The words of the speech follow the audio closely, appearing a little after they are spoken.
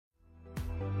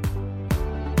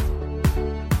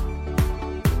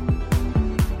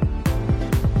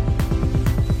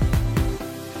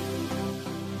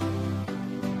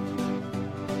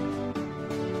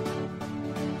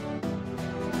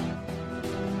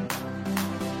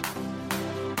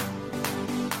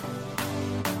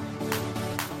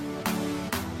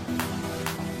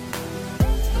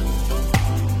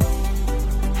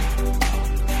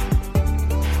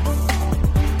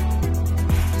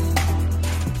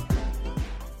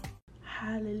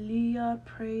Hallelujah,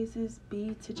 praises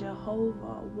be to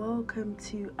Jehovah. Welcome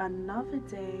to another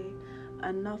day,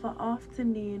 another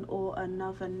afternoon, or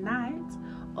another night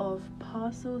of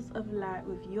Parcels of Light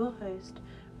with your host,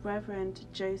 Rev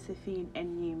Josephine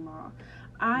Enumah.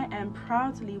 I am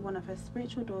proudly one of her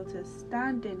spiritual daughters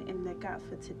standing in the gap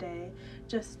for today,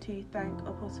 just to thank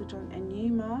Apostle John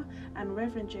Enumah and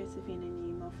Rev Josephine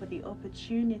Enumah for the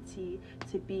opportunity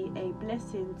to be a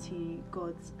blessing to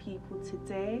God's people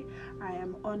today. I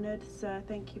am honoured, sir.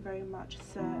 Thank you very much,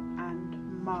 sir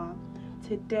and ma.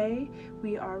 Today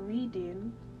we are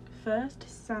reading 1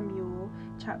 Samuel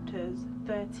chapters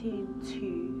 13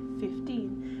 to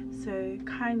 15. So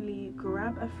kindly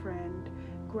grab a friend,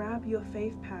 grab your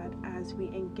faith pad as we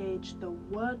engage the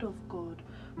word of God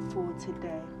for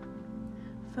today.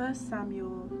 1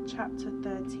 Samuel chapter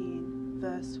 13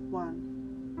 verse 1.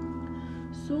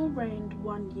 Saul reigned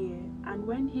 1 year, and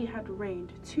when he had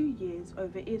reigned 2 years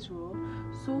over Israel,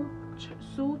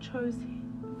 Saul chose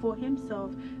for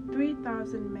himself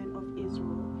 3,000 men of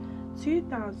Israel.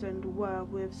 2,000 were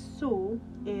with Saul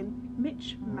in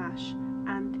Michmash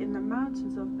and in the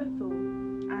mountains of Bethel,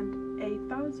 and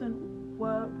 1,000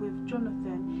 were with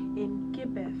Jonathan in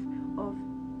Gibeah of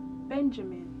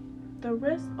Benjamin. The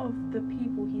rest of the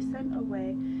people he sent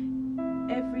away,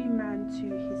 every man to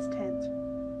his tent.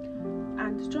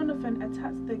 And Jonathan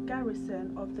attacked the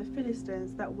garrison of the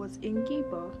Philistines that was in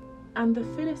Gibeah. And the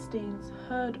Philistines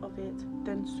heard of it.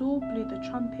 Then Saul blew the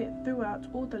trumpet throughout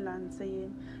all the land,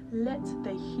 saying, "Let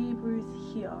the Hebrews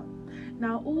hear."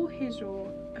 Now all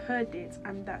Israel heard it,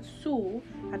 and that Saul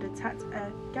had attacked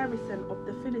a garrison of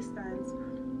the Philistines,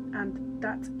 and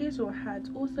that Israel had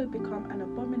also become an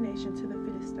abomination to the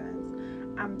Philistines.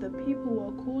 And the people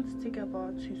were called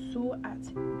together to Saul at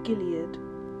Gilead.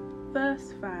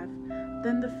 Verse 5.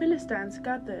 Then the Philistines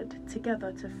gathered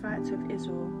together to fight with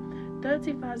Israel,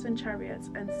 30,000 chariots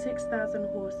and 6,000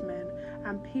 horsemen,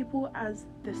 and people as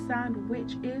the sand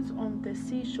which is on the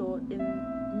seashore in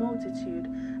multitude.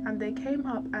 And they came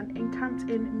up and encamped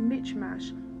in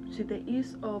Michmash to the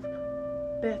east of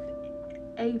Beth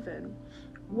Aven.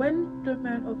 When the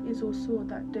men of Israel saw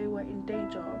that they were in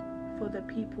danger, for the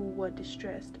people were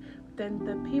distressed, then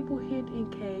the people hid in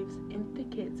caves, in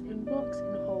thickets, in rocks,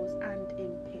 in holes, and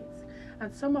in pits.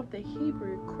 And some of the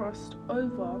Hebrews crossed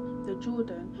over the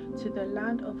Jordan to the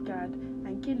land of Gad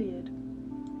and Gilead.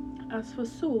 As for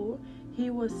Saul, he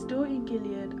was still in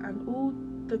Gilead, and all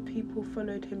the people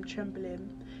followed him trembling.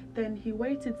 Then he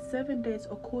waited 7 days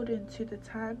according to the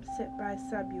time set by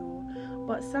Samuel.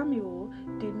 But Samuel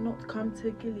did not come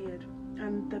to Gilead,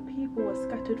 and the people were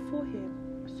scattered for him.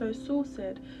 So Saul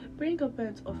said, "Bring a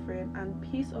burnt offering and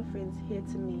peace offerings here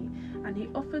to me." And he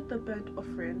offered the burnt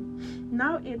offering.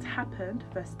 Now it happened,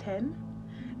 verse 10,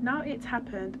 now it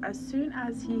happened as soon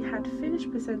as he had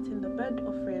finished presenting the burnt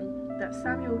offering that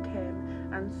Samuel came,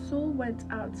 and Saul went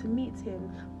out to meet him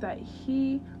that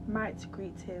he might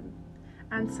greet him.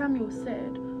 And Samuel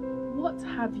said, "What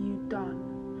have you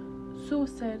done?" Saul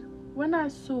said, "When I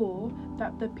saw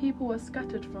that the people were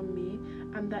scattered from me,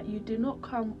 and that you did not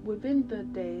come within the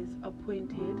days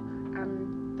appointed,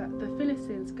 and that the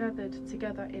Philistines gathered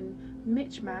together in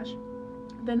Michmash,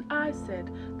 then I said,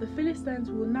 the Philistines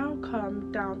will now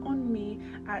come down on me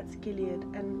at Gilead,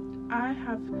 and I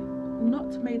have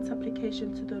not made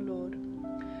supplication to the Lord.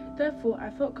 Therefore I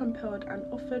felt compelled and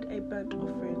offered a burnt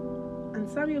offering." And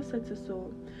Samuel said to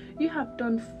Saul, "You have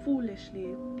done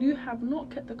foolishly. You have not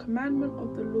kept the commandment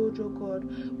of the Lord your God,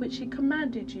 which he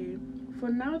commanded you. For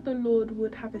now the Lord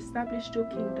would have established your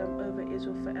kingdom over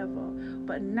Israel forever.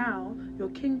 But now your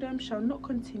kingdom shall not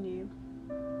continue.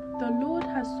 The Lord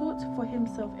has sought for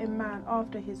himself a man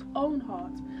after his own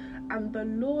heart, and the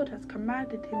Lord has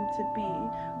commanded him to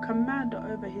be commander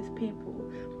over his people,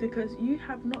 because you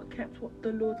have not kept what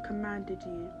the Lord commanded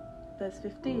you." Verse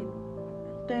 15.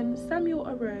 Then Samuel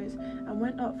arose and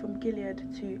went up from Gilead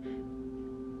to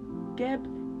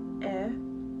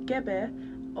Gibeah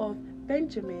of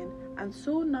Benjamin, and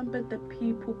Saul numbered the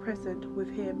people present with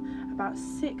him about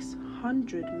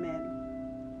 600 men.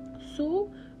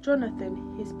 Saul, Jonathan,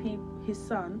 his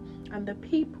son, and the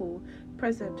people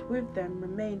present with them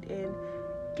remained in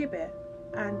Gibeah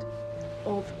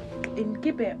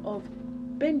of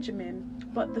Benjamin,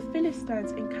 but the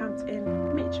Philistines encamped in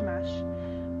Michmash.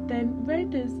 Then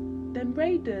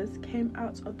raiders came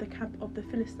out of the camp of the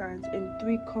Philistines in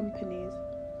 3 companies.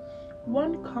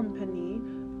 One company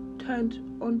turned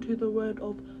onto the road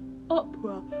of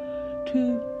Ophrah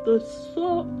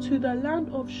to the land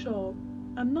of Shur.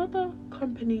 Another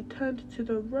company turned to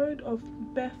the road of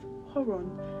Beth Horon,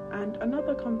 and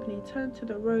another company turned to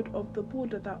the road of the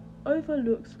border that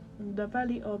overlooks the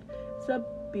valley of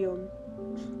Zebulun.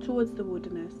 towards the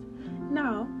wilderness.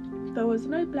 Now there was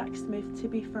no blacksmith to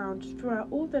be found throughout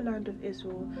all the land of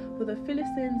Israel, for the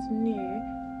Philistines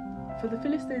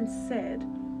said,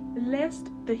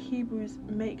 lest the Hebrews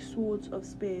make swords of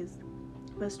spears.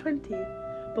 Verse 20.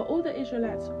 But all the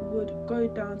Israelites would go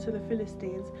down to the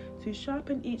Philistines to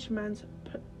sharpen each man's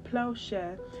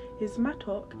plowshare, his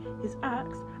mattock, his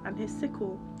axe, and his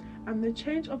sickle. And the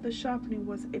change of the sharpening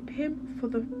was a pim for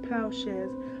the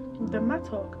plowshares, the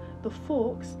mattock, the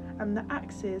forks, and the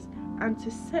axes, and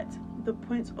to set the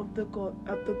points of the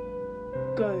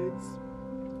goads.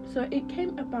 So it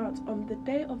came about on the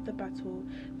day of the battle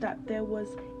that there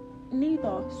was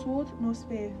neither sword nor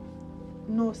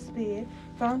spear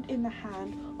found in the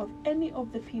hand of any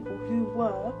of the people who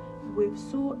were with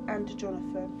Saul and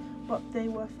Jonathan, but they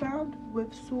were found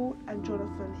with Saul and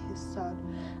Jonathan his son.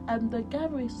 And the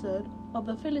garrison of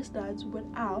the Philistines went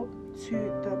out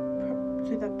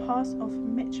to the pass of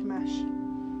Michmash.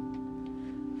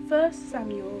 1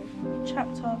 Samuel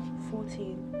chapter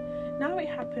 14. Now it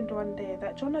happened one day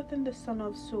that Jonathan the son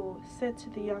of Saul said to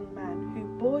the young man who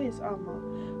bore his armor,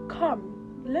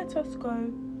 Come, let us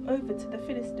go over to the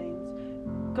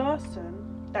Philistines' garrison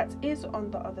that is on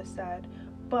the other side.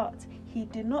 But he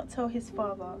did not tell his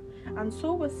father. And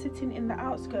Saul was sitting in the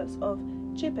outskirts of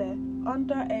Gibeah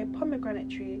under a pomegranate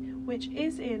tree, which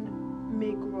is in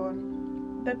Migron.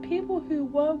 The people who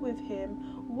were with him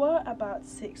were about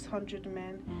 600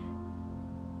 men.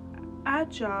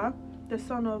 Ajah, the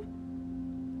son of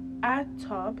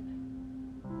Atub,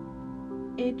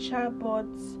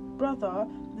 Ichabod's brother,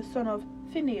 the son of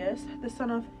Phinehas, the son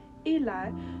of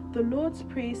Eli, the Lord's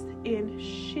priest in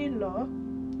Shiloh,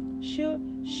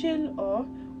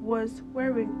 was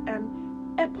wearing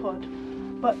an ephod.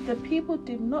 But the people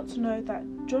did not know that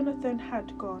Jonathan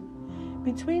had gone.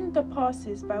 Between the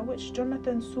passes by which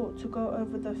Jonathan sought to go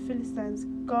over the Philistines'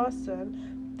 garrison,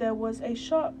 there was a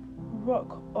sharp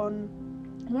rock on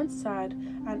one side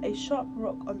and a sharp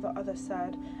rock on the other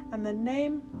side, and the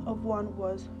name of one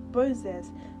was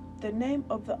Bozez, the name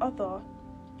of the other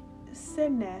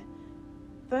Seneh.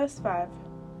 Verse 5.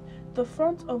 The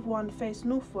front of one faced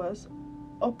northwards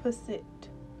opposite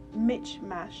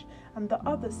Michmash, and the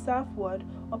other southward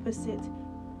opposite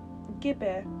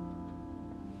Gibeah.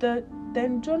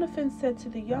 Then Jonathan said to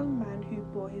the young man who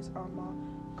bore his armor,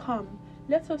 Come,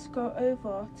 let us go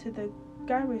over to the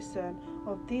garrison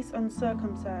of these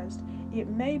uncircumcised. It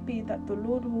may be that the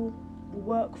Lord will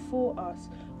work for us,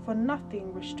 for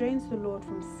nothing restrains the Lord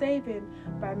from saving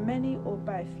by many or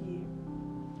by few.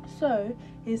 So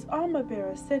his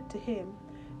armor-bearer said to him,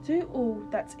 Do all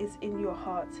that is in your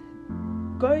heart.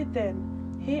 Go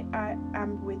then, here I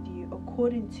am with you,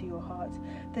 according to your heart.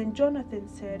 Then Jonathan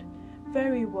said,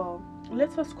 Very well,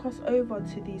 let us cross over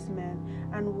to these men,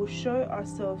 and will show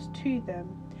ourselves to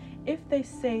them. If they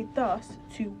say thus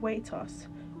to wait us,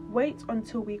 wait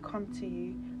until we come to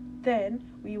you. Then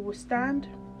we will stand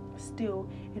still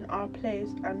in our place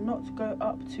and not go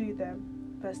up to them.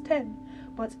 Verse 10.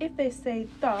 But if they say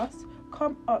thus,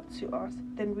 come up to us,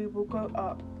 then we will go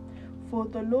up. For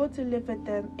the Lord delivered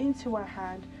them into our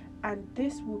hand, and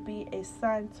this will be a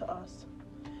sign to us.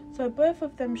 So both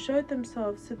of them showed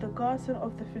themselves to the garrison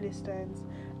of the Philistines,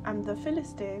 and the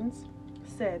Philistines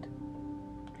said,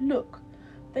 Look,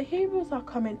 the Hebrews are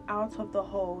coming out of the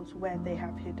holes where they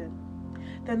have hidden.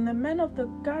 Then the men of the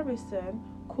garrison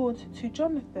called to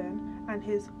Jonathan and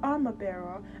his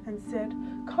armor-bearer and said,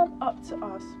 Come up to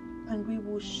us, and we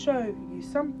will show you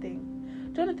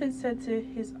something. Jonathan said to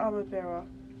his armor-bearer,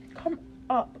 Come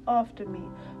up after me,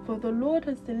 for the Lord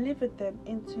has delivered them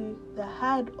into the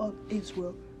hand of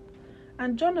Israel.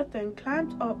 And Jonathan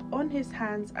climbed up on his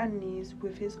hands and knees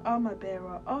with his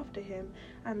armor-bearer after him,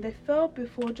 and they fell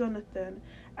before Jonathan.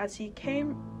 As he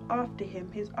came after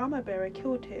him, his armor-bearer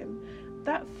killed him.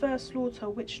 That first slaughter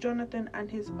which Jonathan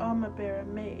and his armor-bearer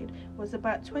made was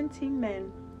about 20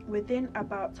 men within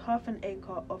about half an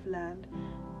acre of land.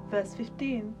 Verse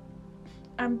 15.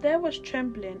 And there was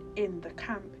trembling in the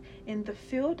camp, in the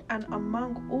field, and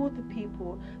among all the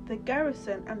people. The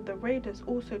garrison and the raiders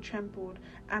also trembled,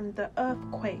 and the earth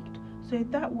quaked. So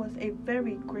that was a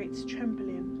very great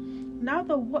trembling. Now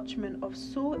the watchmen of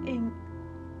Saul in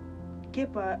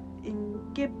Gibeah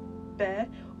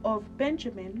of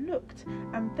Benjamin looked,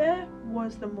 and there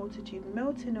was the multitude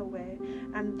melting away,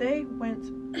 and they went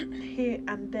here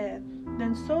and there.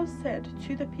 Then Saul said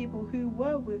to the people who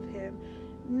were with him,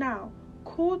 Now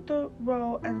call the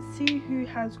roll and see who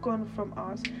has gone from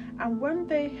us. And when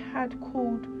they had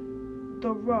called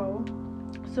the roll,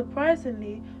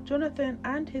 surprisingly, Jonathan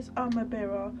and his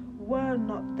armor-bearer were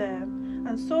not there.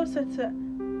 And Saul said to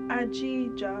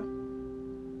Ajijah,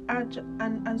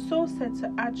 and Saul said to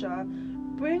Ajah,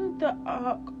 "Bring the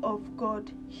ark of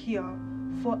God here."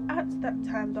 For at that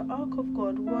time the ark of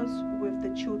God was with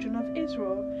the children of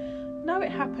Israel. Now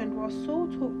it happened while Saul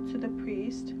talked to the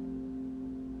priest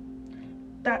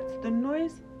that the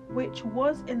noise which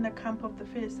was in the camp of the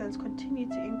Philistines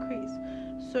continued to increase.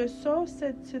 So Saul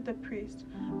said to the priest,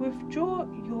 "Withdraw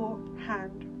your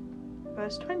hand."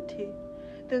 Verse 20.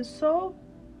 Then Saul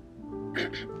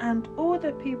and all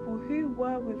the people who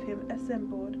were with him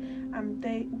assembled, and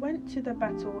they went to the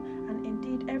battle, and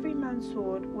indeed every man's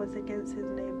sword was against his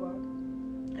neighbor,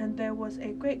 and there was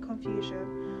a great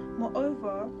confusion.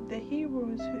 Moreover, the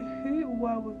Hebrews who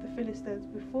were with the Philistines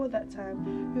before that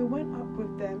time, who went up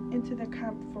with them into the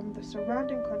camp from the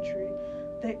surrounding country,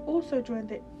 they also joined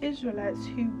the Israelites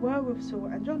who were with Saul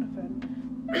and Jonathan.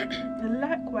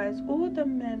 Likewise, all the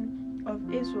men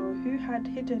of Israel who had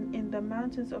hidden in the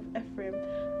mountains of Ephraim,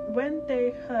 when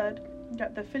they heard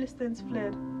that the Philistines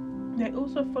fled, they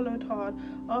also followed hard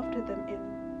after them in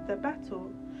the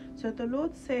battle. So the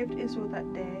Lord saved Israel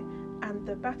that day, and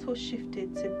the battle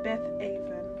shifted to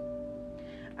Beth-aven.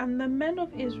 And the men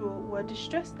of Israel were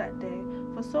distressed that day,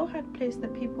 for Saul had placed the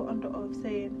people under oath,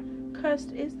 saying,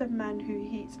 "Cursed is the man who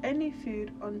eats any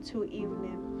food until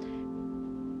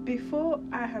evening, before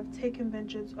I have taken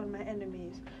vengeance on my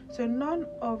enemies." So none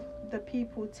of the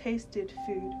people tasted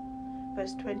food.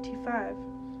 Verse 25.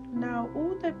 Now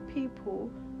all the people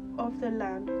of the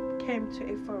land came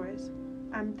to a forest,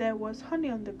 and there was honey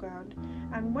on the ground.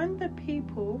 And when the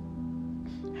people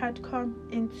had come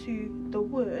into the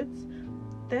woods,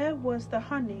 there was the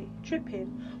honey dripping,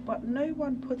 but no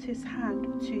one put his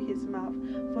hand to his mouth,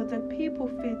 for the people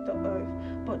feared the oath.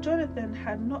 But Jonathan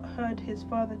had not heard his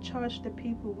father charge the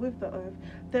people with the oath.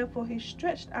 Therefore he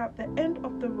stretched out the end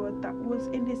of the rod that was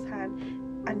in his hand,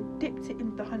 and dipped it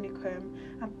in the honeycomb,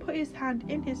 and put his hand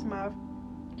in his mouth,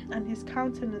 and his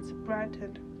countenance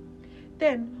brightened.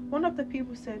 Then one of the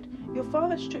people said, "Your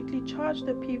father strictly charged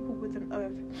the people with an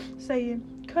oath, saying,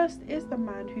 'Cursed is the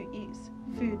man who eats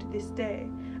food this day.'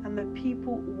 And the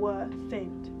people were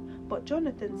faint. But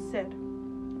Jonathan said,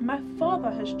 'My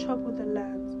father has troubled the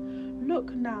lands.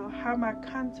 Look now how my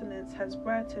countenance has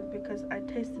brightened, because I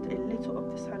tasted a little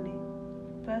of this honey.'"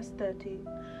 Verse 30.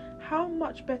 How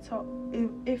much better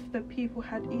if the people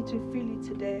had eaten freely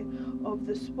today of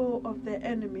the spoil of their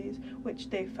enemies which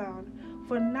they found.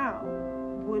 For now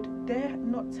would there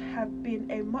not have been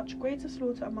a much greater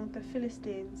slaughter among the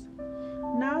Philistines?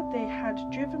 Now they had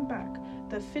driven back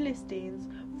the Philistines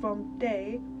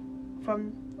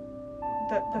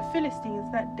the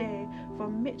Philistines that day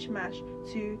from Michmash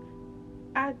to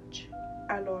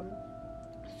Ajalon.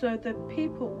 So the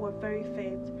people were very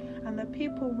faint, and the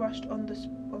people rushed on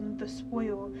the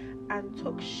spoil, and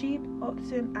took sheep,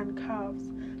 oxen, and calves,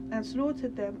 and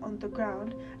slaughtered them on the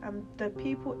ground, and the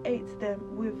people ate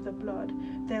them with the blood.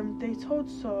 Then they told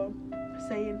Saul,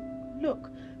 saying, "Look,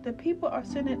 the people are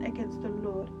sinning against the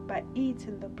Lord by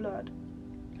eating the blood."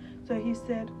 So he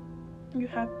said, "You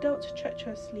have dealt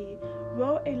treacherously.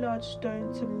 Roll a large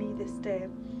stone to me this day."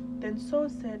 Then Saul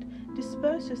said,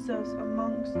 "Disperse yourselves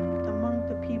among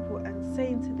the people, and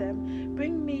saying to them,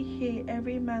 'Bring me here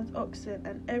every man's oxen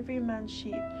and every man's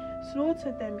sheep.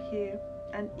 Slaughter them here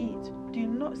and eat. Do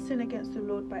not sin against the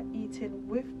Lord by eating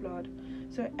with blood.'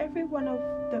 So every one of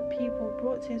the people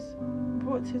brought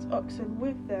his oxen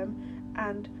with them,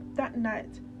 and that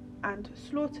night, and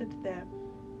slaughtered them."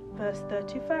 Verse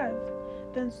 35.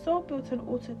 Then Saul built an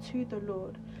altar to the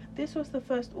Lord. This was the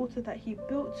first altar that he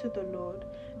built to the Lord.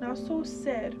 Now Saul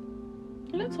said,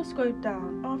 "Let us go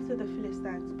down after the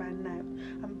Philistines by night,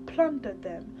 and plunder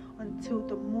them until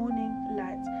the morning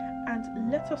light,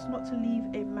 and let us not leave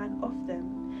a man of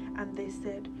them." And they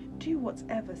said, "Do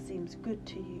whatever seems good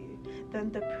to you."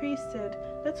 Then the priest said,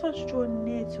 "Let us draw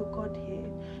near to God here."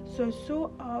 So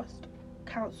Saul asked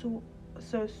counsel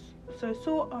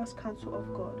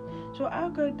of God, "Shall I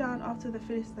go down after the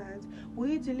Philistines? Will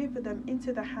you deliver them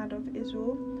into the hand of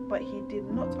Israel?" But he did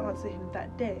not answer him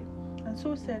that day. And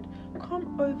Saul said,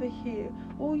 "Come over here,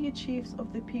 all you chiefs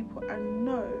of the people, and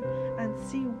know and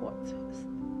see what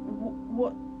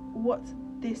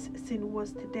this sin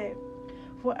was today.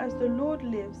 For as the Lord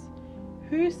lives,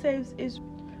 who saves Israel,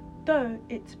 though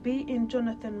it be in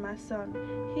Jonathan my son,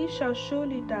 he shall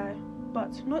surely die,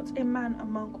 but not a man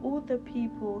among all the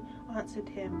people answered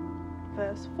him."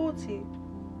 Verse 40.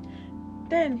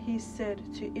 Then he said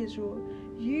to Israel,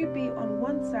 "You be on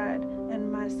one side,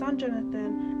 and my son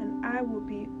Jonathan and I will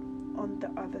be on the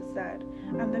other side."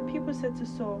 And the people said to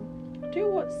Saul,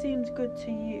 "Do what seems good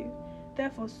to you."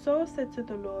 Therefore Saul said to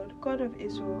the Lord, God of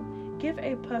Israel, "Give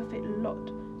a perfect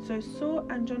lot." So Saul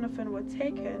and Jonathan were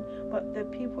taken, but the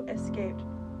people escaped.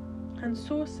 And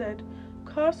Saul said,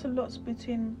 "Cast lots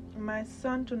between my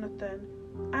son Jonathan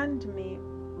and me."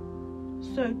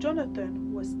 So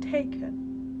Jonathan was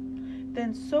taken.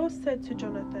 Then Saul said to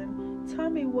Jonathan, "Tell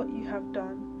me what you have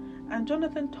done." And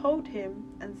Jonathan told him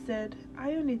and said,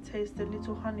 "I only tasted a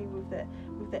little honey with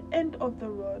the end of the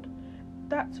rod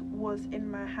that was in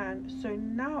my hand, so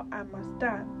now I must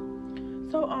die."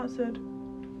 Saul answered,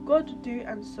 "God do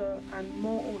and so, and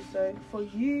more also, for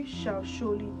you shall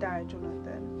surely die,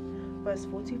 Jonathan." Verse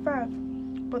 45.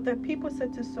 But the people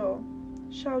said to Saul,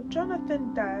 "Shall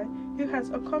Jonathan die, who has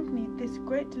accompanied this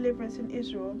great deliverance in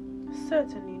Israel?"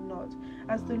 "Certainly not.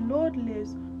 As the Lord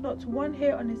lives, not one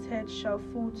hair on his head shall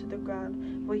fall to the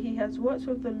ground, for he has worked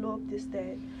with the Lord this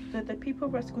day." So the people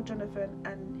rescued Jonathan,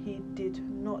 and he did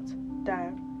not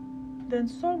die. Then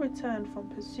Saul returned from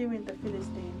pursuing the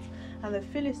Philistines, and the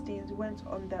Philistines went to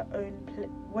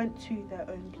their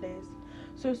own place.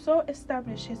 So Saul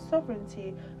established his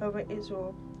sovereignty over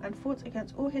Israel and fought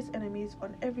against all his enemies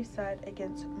on every side,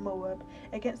 against Moab,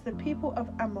 against the people of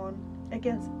Ammon,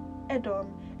 against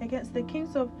Edom, against the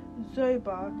kings of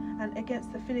Zobah, and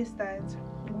against the Philistines.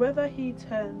 Whether he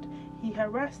turned, he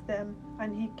harassed them,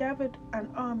 and he gathered an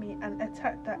army and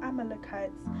attacked the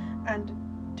Amalekites and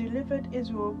delivered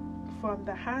Israel from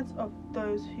the hands of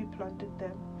those who plundered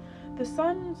them. The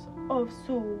sons of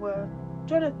Saul were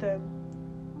Jonathan,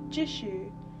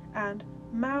 Jishu, and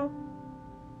Malchishua,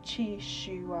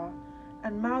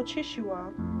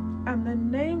 and the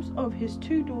names of his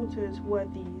two daughters were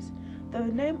these: the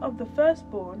name of the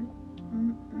firstborn,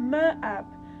 Merab,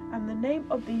 and the name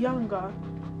of the younger,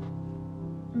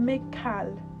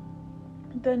 Michal.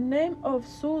 The name of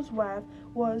Saul's wife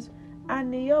was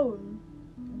Aniom,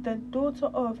 the daughter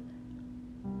of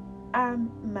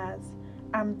Amaz,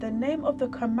 and the name of the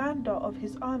commander of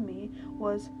his army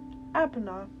was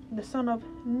Abner, the son of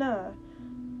Ner,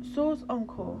 Saul's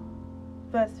uncle.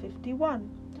 Verse 51.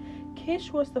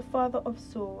 Kish was the father of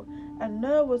Saul, and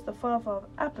Ner was the father of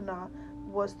Abner,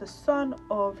 was the son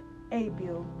of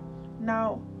Abiel.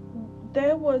 Now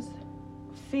there was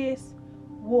fierce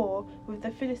war with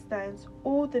the Philistines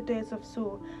all the days of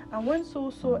Saul, and when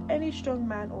Saul saw any strong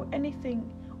man or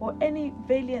any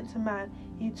valiant man,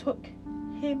 he took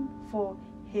him for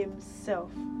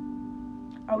himself.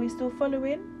 Are we still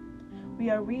following? We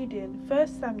are reading 1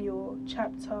 Samuel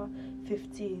chapter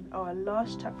 15, our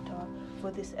last chapter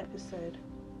for this episode.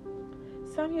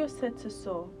 Samuel said to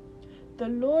Saul, The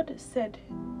Lord sent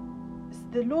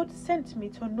me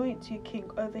to anoint you king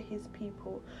over his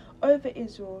people, over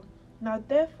Israel. Now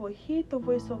therefore heed the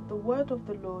voice of the word of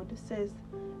the Lord.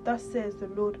 Thus says the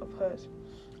Lord of hosts,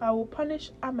 I will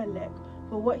punish Amalek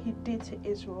for what he did to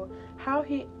Israel, how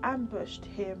he ambushed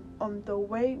him on the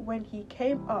way when he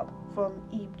came up from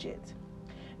Egypt.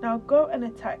 Now go and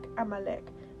attack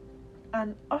Amalek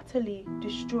and utterly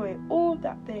destroy all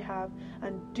that they have,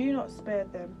 and do not spare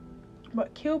them,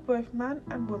 but kill both man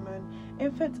and woman,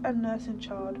 infant and nursing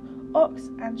child, ox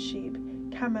and sheep,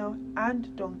 camel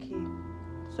and donkey.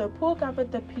 So Paul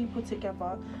gathered the people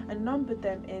together and numbered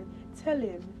them in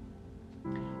Telem,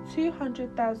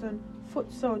 200,000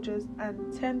 foot soldiers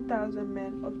and 10,000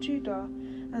 men of Judah.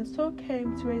 And Saul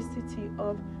came to a city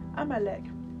of Amalek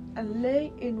and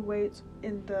lay in wait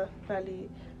in the valley.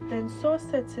 Then Saul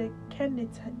said to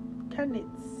Kenitz,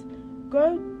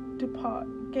 Go, depart,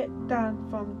 get down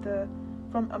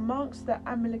from amongst the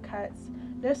Amalekites,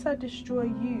 lest I destroy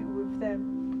you with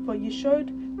them. For you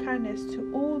showed kindness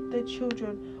to all the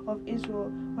children of Israel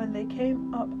when they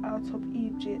came up out of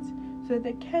Egypt. So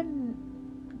the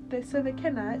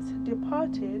Kenites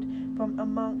departed from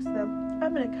amongst the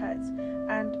Amalekites,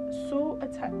 and Saul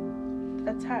attacked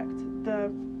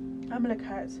the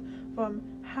Amalekites from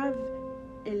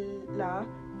Havilah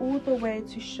all the way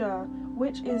to Shur,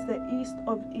 which is the east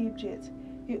of Egypt.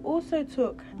 He also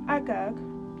took Agag,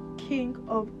 king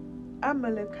of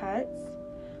Amalekites,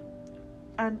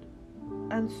 and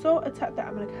Saul attacked the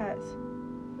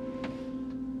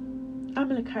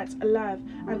Amalekites alive,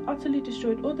 and utterly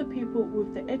destroyed all the people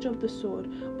with the edge of the sword.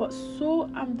 But Saul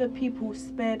and the people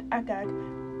spared Agag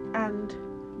and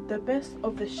the best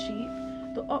of the sheep,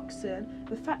 the oxen,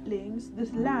 the fatlings, the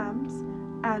lambs,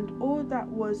 and all that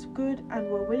was good, and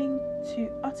were willing to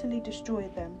utterly destroy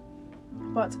them.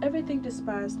 But everything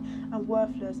despised and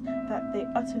worthless that they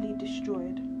utterly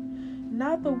destroyed.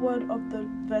 Now the word of the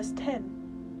verse 10.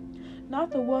 Now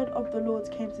the word of the Lord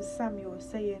came to Samuel,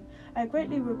 saying, I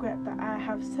greatly regret that I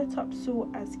have set up Saul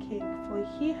as king, for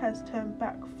he has turned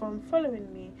back from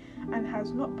following me, and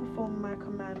has not performed my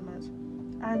commandments,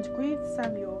 and grieved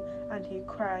Samuel, and he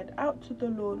cried out to the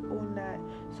Lord all night.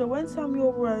 So when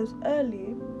Samuel rose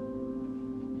early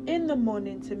in the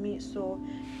morning to meet Saul,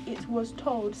 it was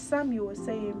told Samuel,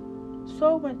 saying,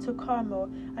 Saul went to Carmel,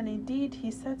 and indeed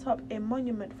he set up a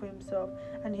monument for himself,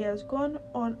 and he has gone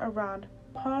on around,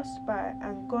 passed by,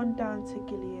 and gone down to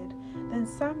Gilead. Then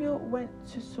Samuel went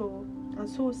to Saul, and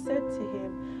Saul said to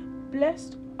him,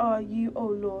 Blessed are you, O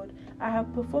Lord, I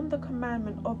have performed the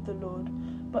commandment of the Lord.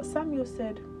 But Samuel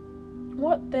said,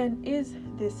 What then is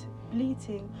this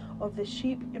bleating of the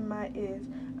sheep in my ears,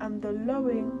 and the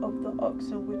lowing of the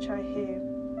oxen which I hear?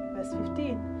 Verse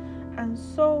 15. And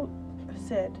Saul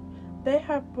said, They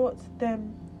have brought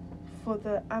them for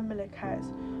the Amalekites,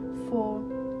 for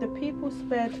the people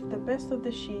spared the best of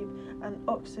the sheep and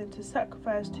oxen to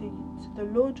sacrifice to the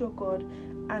Lord your God,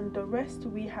 and the rest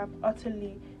we have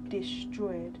utterly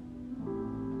destroyed.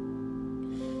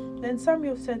 Then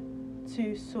Samuel said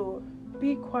to Saul,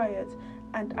 Be quiet,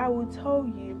 and I will tell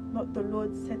you what the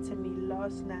Lord said to me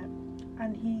last night.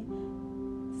 And he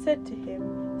said to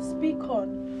him, Speak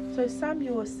on. So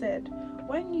Samuel said,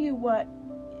 When you were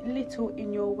little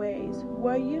in your ways,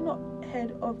 were you not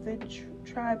head of the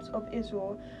tribes of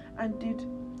Israel, and did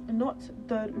not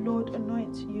the Lord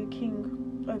anoint you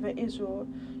king over Israel?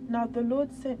 Now the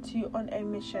Lord sent you on a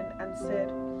mission and said,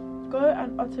 Go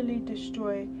and utterly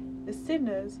destroy the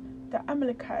sinners, the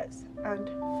Amalekites, and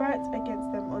fight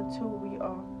against them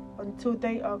until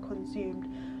they are consumed.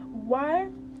 Why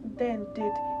then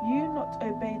did you not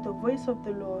obey the voice of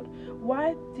the Lord?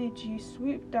 Why did you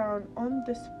swoop down on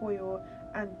the spoil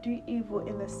and do evil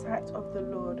in the sight of the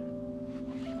Lord?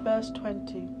 Verse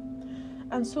 20.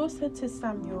 And Saul said to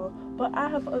Samuel, But I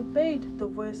have obeyed the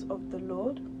voice of the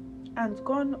Lord, and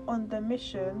gone on the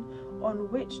mission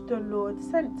on which the Lord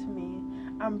sent me,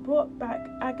 and brought back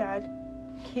Agag,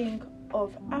 king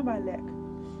of Amalek.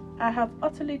 I have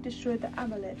utterly destroyed the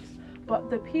Amaleks, but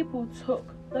the people took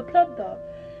the plunder,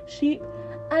 sheep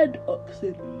and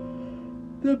oxen,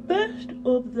 the best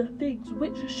of the things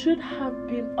which should have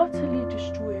been utterly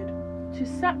destroyed, to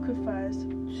sacrifice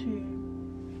to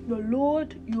the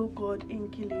Lord your God in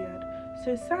Gilead.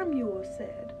 So Samuel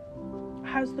said,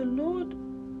 Has the Lord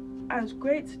as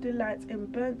great delight in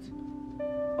burnt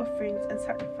offerings and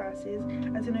sacrifices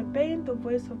as in obeying the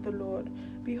voice of the Lord?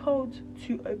 Behold,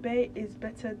 to obey is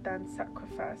better than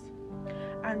sacrifice,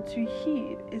 and to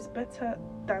heed is better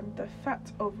than the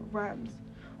fat of rams.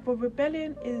 For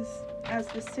rebellion is as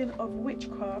the sin of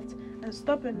witchcraft, and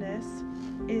stubbornness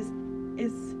is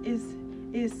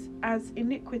as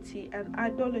iniquity and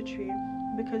idolatry.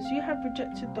 Because you have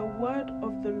rejected the word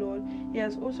of the Lord, he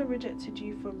has also rejected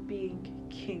you from being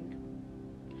king.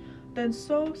 Then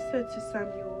Saul said to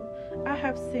Samuel, I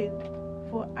have sinned,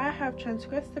 for I have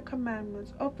transgressed the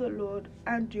commandments of the Lord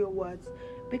and your words,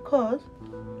 because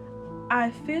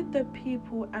I feared the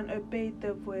people and obeyed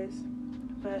their voice.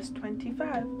 Verse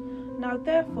 25. Now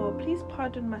therefore, please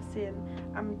pardon my sin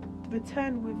and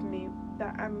return with me,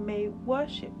 that I may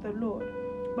worship the Lord.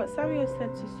 But Samuel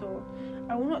said to Saul,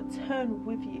 I will not turn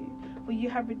with you, for you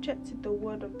have rejected the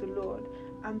word of the Lord,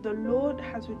 and the Lord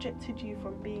has rejected you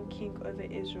from being king over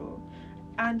Israel.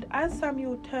 And as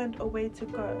Samuel turned away to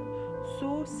go,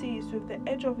 Saul seized with the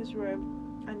edge of his robe,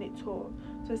 and it tore.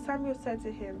 So Samuel said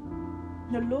to him,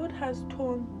 The Lord has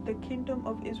torn the kingdom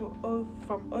of Israel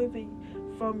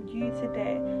from you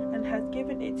today, and has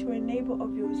given it to a neighbor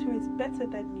of yours who is better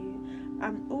than you.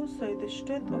 And also the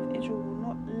strength of Israel will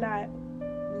not lie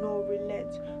nor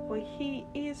relent, for he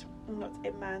is not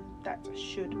a man that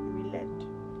should relent.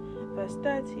 Verse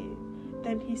 30.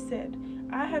 Then he said,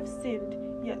 I have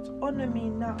sinned, yet honor me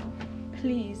now,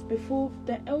 please, before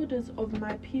the elders of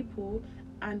my people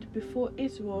and before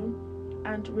Israel,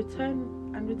 and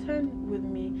return with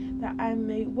me, that I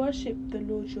may worship the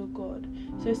Lord your God.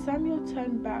 So Samuel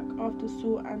turned back after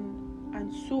Saul,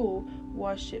 and Saul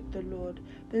worshipped the Lord.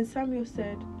 Then Samuel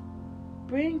said,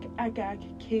 Bring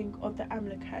Agag, king of the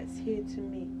Amalekites, here to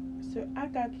me. So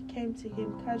Agag came to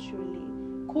him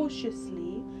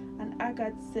cautiously, and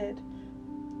Agag said,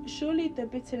 Surely the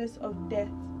bitterness of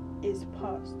death is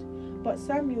past. But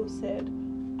Samuel said,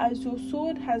 As your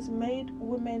sword has made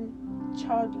women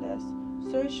childless,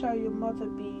 so shall your mother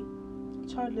be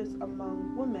childless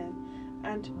among women.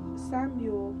 And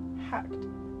Samuel hacked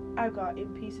Agag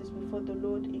in pieces before the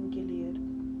Lord in Gilead.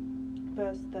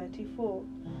 Verse 34.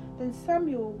 Then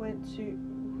Samuel went to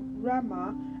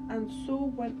Ramah, and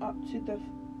Saul went up to the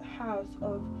house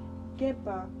of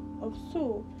Geba of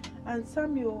Saul. And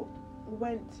Samuel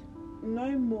went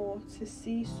no more to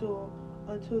see Saul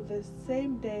until the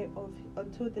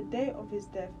day of his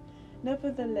death.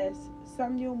 Nevertheless,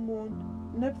 Samuel mourned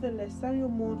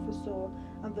for Saul,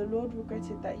 and the Lord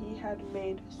regretted that he had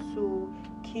made Saul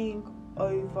king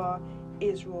over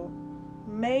Israel.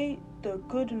 May the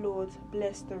good Lord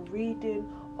bless the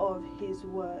reading of his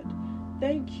word.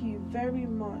 Thank you very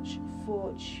much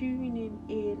for tuning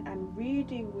in and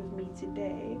reading with me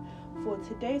today for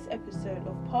today's episode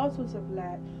of Parcels of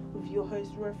Light with your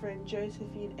host, Rev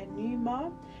Josephine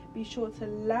Enumah. Be sure to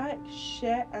like,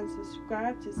 share and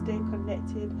subscribe to stay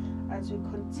connected as we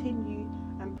continue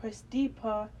and press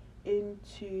deeper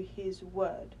into his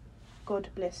word. God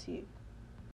bless you.